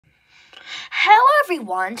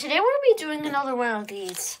everyone, today we're going to be doing another one of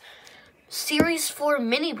these Series 4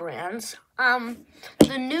 mini brands.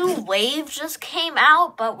 The new wave just came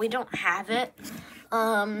out, but we don't have it.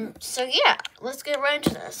 So yeah, let's get right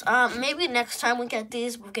into this. Maybe next time we get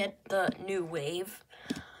these, we'll get the new wave.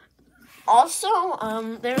 Also,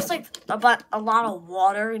 there's like a lot of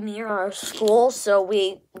water near our school, so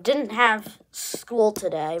we didn't have school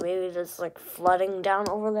today. Maybe there's like flooding down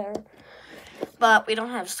over there. But we don't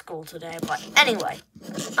have school today. But anyway,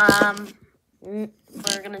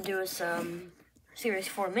 we're gonna do some Series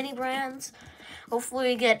 4 mini brands. Hopefully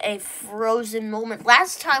we get a frozen moment.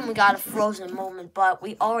 Last time we got a frozen moment, but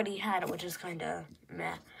we already had it, which is kind of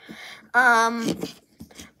meh.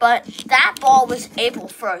 But that ball was April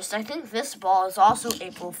 1st. I think this ball is also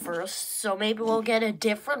April 1st. So maybe we'll get a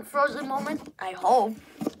different frozen moment. I hope.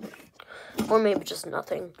 Or maybe just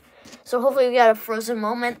nothing. So hopefully we get a frozen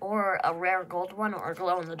moment or a rare gold one or a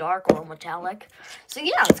glow in the dark or a metallic. So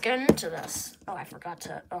yeah, let's get into this. Oh, I forgot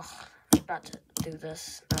to do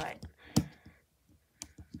this. All right.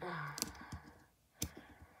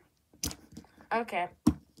 Okay.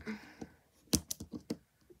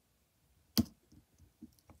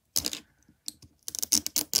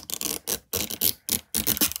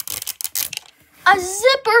 A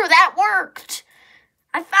zipper that worked.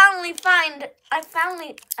 I finally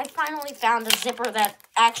found a zipper that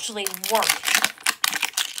actually worked.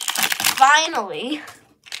 Finally.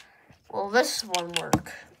 Will this one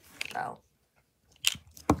work? Oh.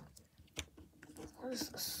 What is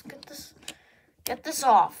this? Get this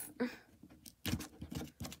off.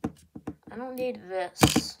 I don't need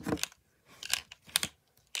this.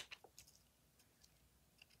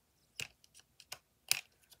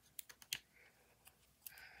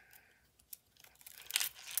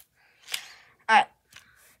 Alright.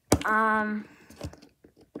 Now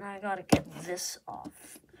I gotta get this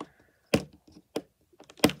off.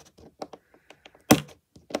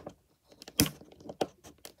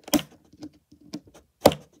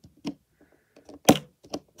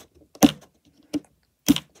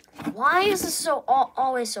 Why is this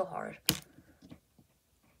always so hard?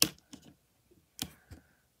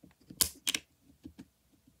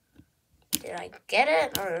 Did I get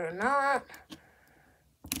it or not?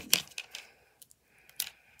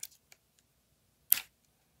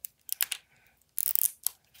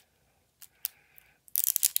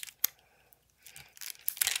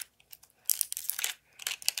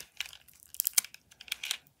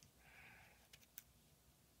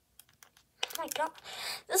 Oh my God,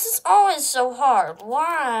 this is always so hard.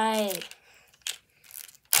 Why?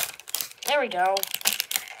 There we go.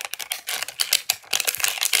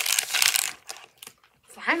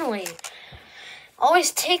 Finally.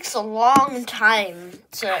 Always takes a long time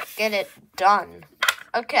to get it done.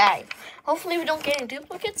 Okay. Hopefully we don't get any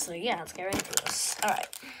duplicates. So yeah, let's get right into this. Alright.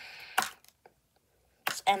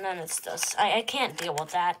 And then it's this. I can't deal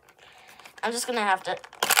with that. I'm just gonna have to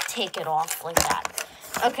take it off like that.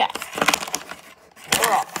 Okay.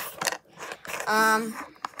 We're off.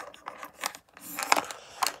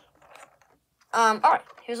 Alright,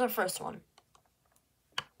 here's our first one.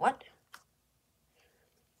 What?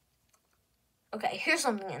 Okay, here's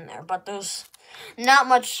something in there, but there's not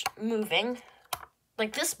much moving.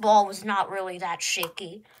 Like, this ball was not really that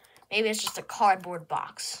shaky. Maybe it's just a cardboard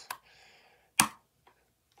box.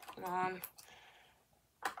 I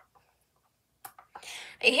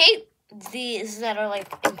hate these that are, like,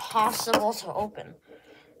 impossible to open.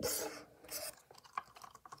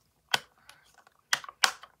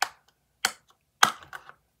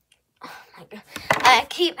 I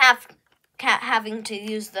keep having to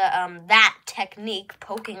use the that technique,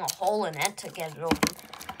 poking a hole in it to get it open.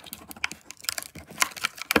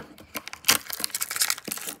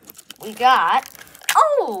 We got,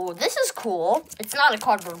 oh, this is cool. It's not a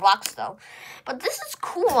cardboard box though, but this is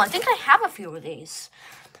cool. I think I have a few of these.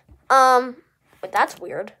 But that's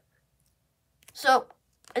weird. So,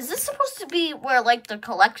 is this supposed to be where like the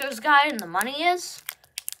collector's guide and the money is?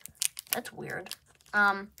 That's weird.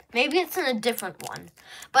 Maybe it's in a different one.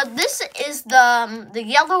 But this is the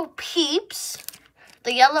yellow peeps,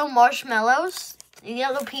 the yellow marshmallows, the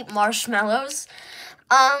yellow peep marshmallows.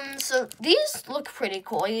 So these look pretty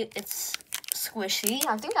cool. It's squishy.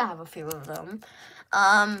 I think I have a few of them,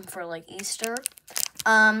 for like Easter.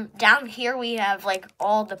 Down here we have like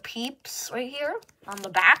all the peeps right here on the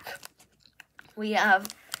back. We have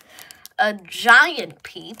a giant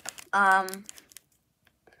peep.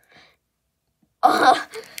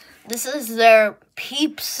 This is their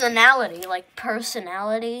peepsonality, like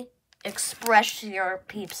personality. Express your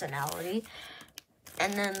peepsonality.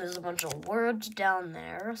 And then there's a bunch of words down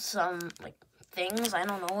there. Some, like, things. I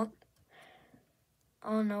don't know. I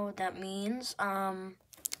don't know what that means.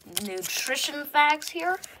 Nutrition facts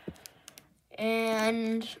here.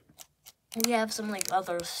 And we have some like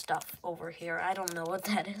other stuff over here. I don't know what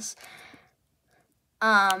that is.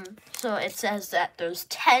 So it says that there's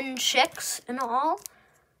 10 chicks in all.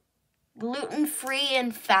 Gluten-free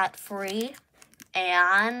and fat-free.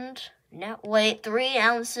 And net weight 3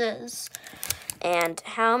 ounces. And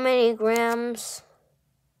how many grams?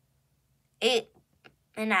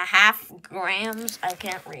 8.5 grams. I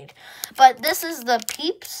can't read. But this is the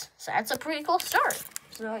Peeps, so that's a pretty cool start.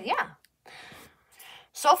 So yeah.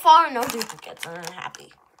 So far, no duplicates, and I'm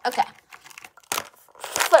happy. Okay.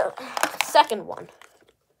 Second one.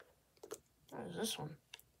 What is this one?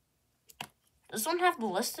 Does this one have the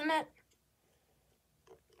list in it?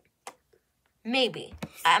 Maybe.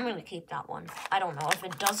 I'm going to keep that one. I don't know if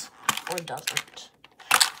it does or doesn't.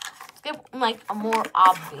 Let's get, like, a more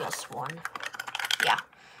obvious one. Yeah.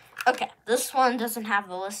 Okay, this one doesn't have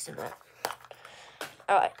the list in it.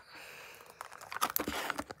 Alright.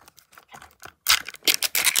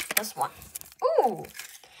 This one. Ooh!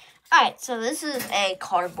 Alright, so this is a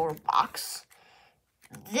cardboard box.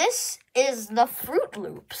 This is the Fruit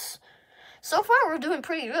Loops. So far, we're doing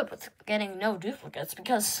pretty good with getting no duplicates,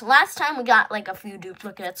 because last time we got, like, a few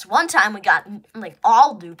duplicates. One time we got, like,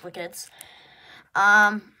 all duplicates.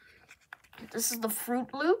 This is the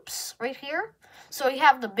Fruit Loops right here. So we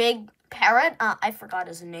have the big parrot. I forgot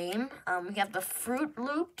his name. We have the Fruit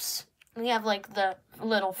Loops. We have, like, the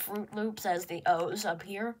little Fruit Loops as the O's up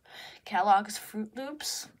here. Kellogg's Fruit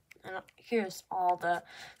Loops. And here's all the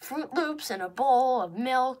Fruit Loops in a bowl of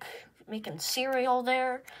milk, making cereal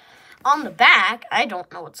there. On the back, I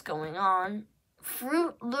don't know what's going on.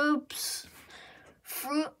 Fruit Loops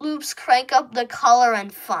crank up the color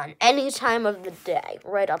and fun any time of the day,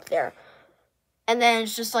 right up there. And then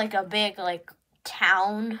it's just like a big, like,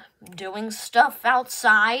 town doing stuff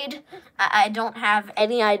outside. I don't have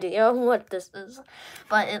any idea what this is,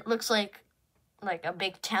 but it looks like a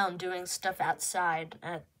big town doing stuff outside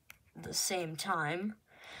at the same time.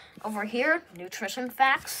 Over here, nutrition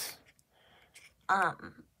facts.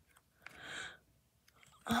 I'm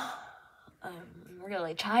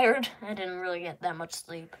really tired. I didn't really get that much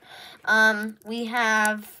sleep. We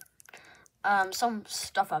have some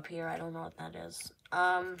stuff up here. I don't know what that is.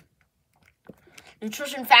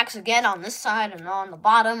 Nutrition facts again on this side, and on the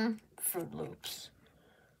bottom, Fruit Loops.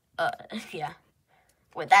 Yeah.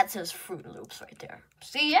 Wait, that says Fruit Loops right there.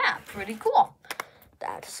 See, yeah, pretty cool.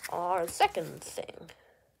 That's our second thing.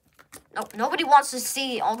 No, nobody wants to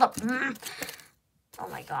see all the... Oh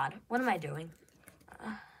my god, what am I doing?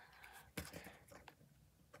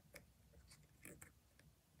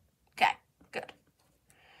 Okay, good.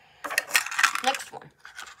 Next one.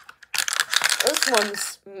 This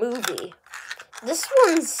one's movie. This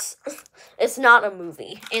one's... It's not a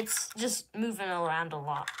movie. It's just moving around a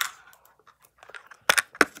lot.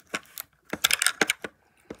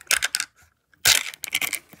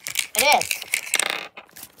 It is.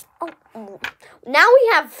 Oh, now we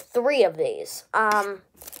have 3 of these. I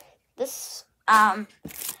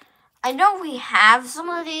know we have some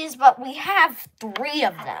of these, but we have 3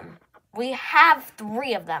 of them. We have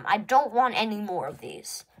 3 of them. I don't want any more of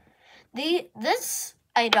these. This,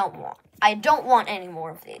 I don't want. I don't want any more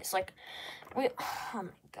of these. Like, oh my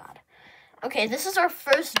god. Okay, this is our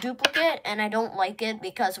first duplicate, and I don't like it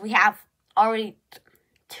because we have already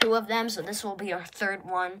 2 of them, so this will be our 3rd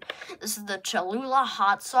one. This is the Cholula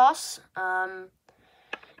hot sauce.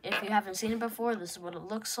 If you haven't seen it before, this is what it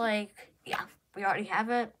looks like. Yeah, we already have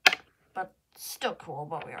it, but still cool,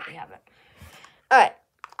 but we already have it. Alright.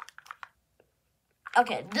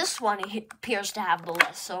 Okay, this one appears to have the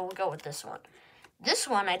list, so we'll go with this one. This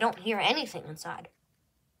one, I don't hear anything inside.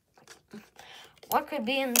 What could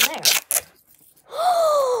be in there?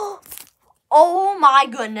 Oh my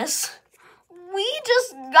goodness. We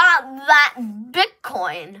just got that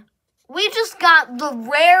Bitcoin. We just got the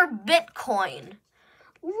rare Bitcoin.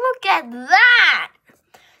 Look at that.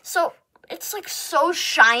 So, it's like so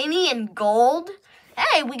shiny and gold.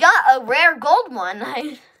 Hey, we got a rare gold one.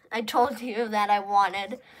 I told you that I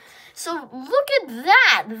wanted. So, look at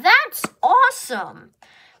that. That's awesome.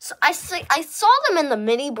 So, I saw them in the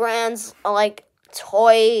mini brands, like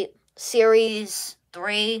Toy Series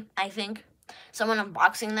 3, I think. Someone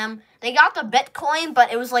unboxing them. They got the Bitcoin,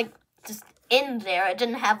 but it was like just in there. It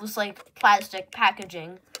didn't have this like plastic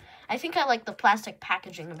packaging. I think I like the plastic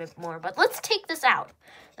packaging a bit more, but let's take this out.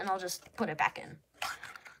 And I'll just put it back in.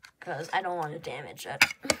 Because I don't want to damage it.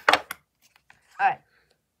 Alright.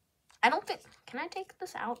 I don't think... Can I take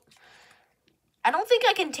this out? I don't think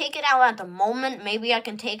I can take it out at the moment. Maybe I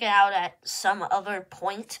can take it out at some other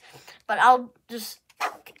point. But I'll just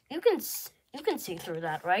You can see through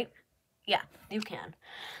that, right? Yeah, you can.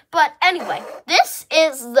 But anyway, this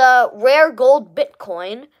is the rare gold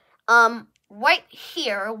Bitcoin. Right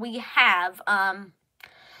here we have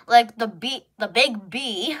like the big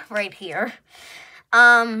B right here.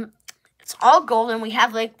 It's all gold, and we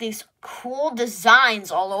have like these cool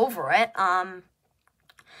designs all over it.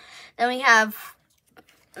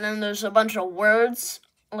 Then there's a bunch of words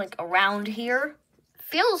like around here.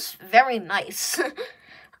 Feels very nice.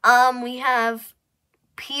 We have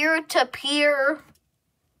peer-to-peer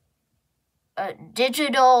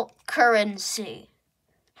digital currency.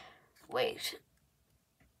 Wait,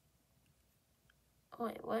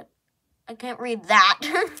 what? I can't read that.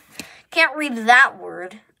 Can't read that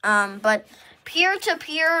word. But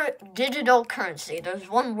peer-to-peer digital currency. There's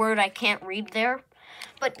one word I can't read there.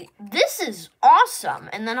 But this is awesome.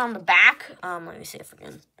 And then on the back, let me see if I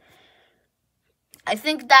can. I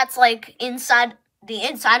think that's like the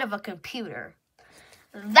inside of a computer.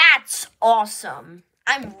 That's awesome.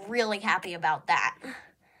 I'm really happy about that.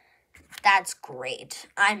 That's great.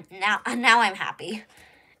 Now I'm happy.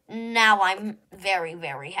 Now I'm very,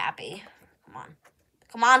 very happy.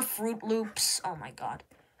 Come on, Fruit Loops. Oh my god.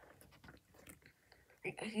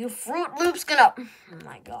 You Fruit Loops gonna... Oh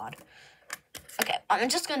my god. Okay, I'm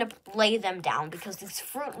just gonna lay them down because these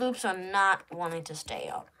Fruit Loops are not wanting to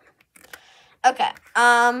stay up. Okay,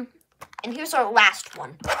 and here's our last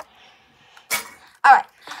one. Alright.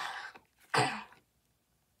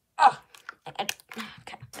 Oh, okay,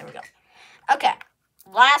 there we go. Okay,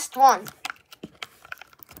 last one.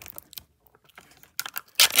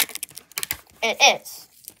 It is.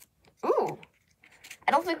 Ooh.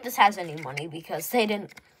 I don't think this has any money because they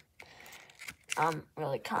didn't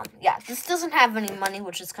really come. Yeah, this doesn't have any money,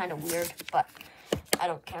 which is kind of weird, but I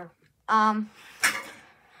don't care.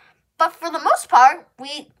 But for the most part,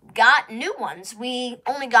 we got new ones. We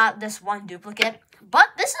only got this one duplicate, but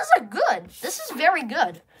this is very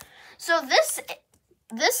good. So this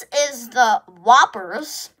is the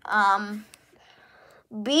Whoppers.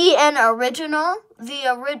 Be an original, the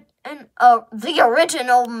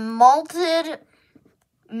original malted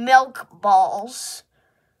milk balls.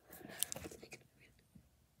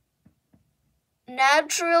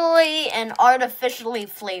 Naturally and artificially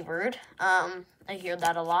flavored. I hear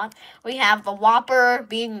that a lot. We have the Whopper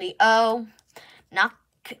being the O, not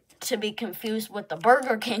to be confused with the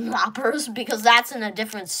Burger King Whoppers, because that's in a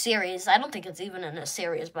different series. I don't think it's even in a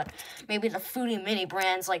series, but maybe the Foodie Mini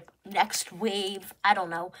brands like Next Wave. I don't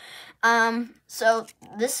know. So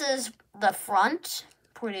this is the front.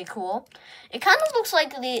 Pretty cool. It kind of looks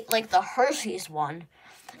like the Hershey's one.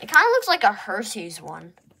 It kind of looks like a Hershey's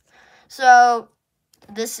one. So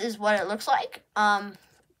this is what it looks like.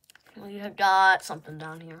 We have got something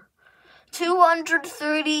down here.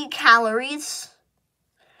 230 calories.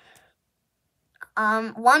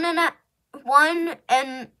 1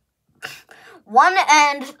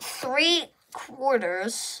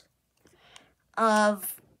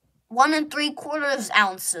 3/4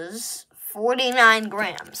 ounces, 49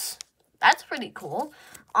 grams. That's pretty cool.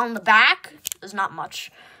 On the back, there's not much.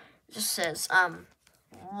 It just says,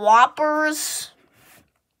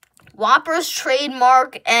 Whoppers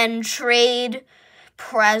trademark and trade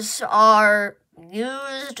press are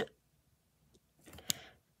used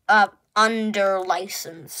under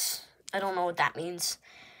license. I don't know what that means.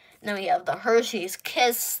 Then we have the Hershey's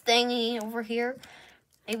Kiss thingy over here.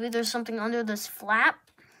 Maybe there's something under this flap.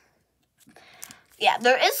 Yeah,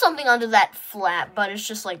 there is something under that flap, but it's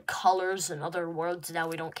just like colors and other words that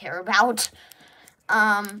we don't care about.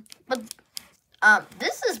 But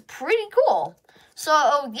this is pretty cool.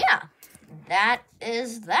 So, yeah, that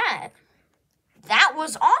is that. That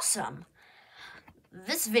was awesome.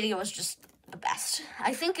 This video was just the best.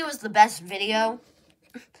 I think it was the best video.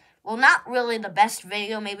 Well, not really the best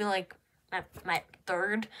video, maybe like my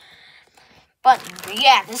third. But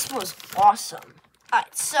yeah, this was awesome.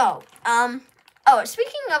 Alright, so,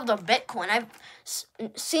 speaking of the Bitcoin, I've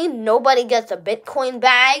seen nobody get the Bitcoin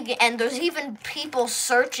bag, and there's even people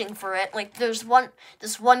searching for it. Like, there's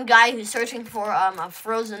this one guy who's searching for a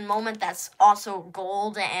frozen moment that's also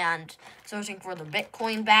gold and searching for the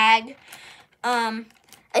Bitcoin bag.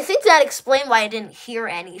 I think that explained why I didn't hear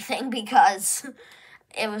anything, because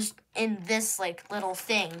it was in this, like, little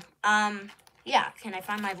thing. Yeah, can I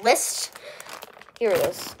find my list? Here it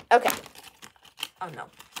is. Okay. Oh, no.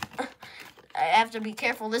 I have to be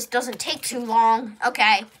careful this doesn't take too long.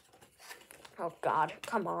 Okay. Oh, God.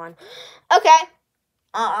 Come on. Okay.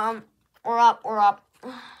 We're up.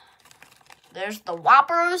 There's the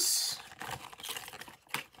Whoppers.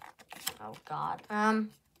 Oh, God.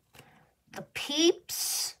 The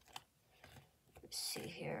Peeps. Let's see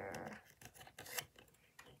here.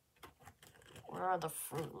 Where are the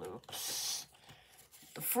Fruit Loops?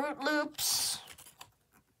 The Fruit Loops.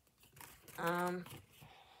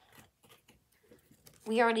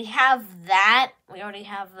 We already have that. We already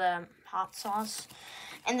have the hot sauce.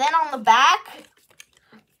 And then on the back,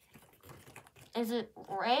 is it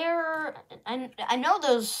rare? I know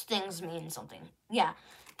those things mean something. Yeah,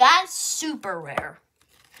 that's super rare.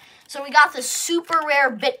 So we got the super rare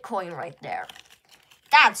Bitcoin right there.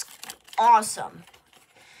 That's awesome.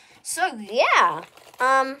 So yeah,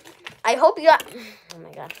 I hope you got, oh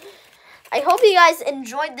my god. I hope you guys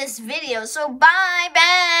enjoyed this video. So bye,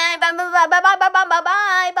 bye, bye, bye, bye, bye, bye, bye, bye,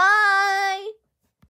 bye, bye.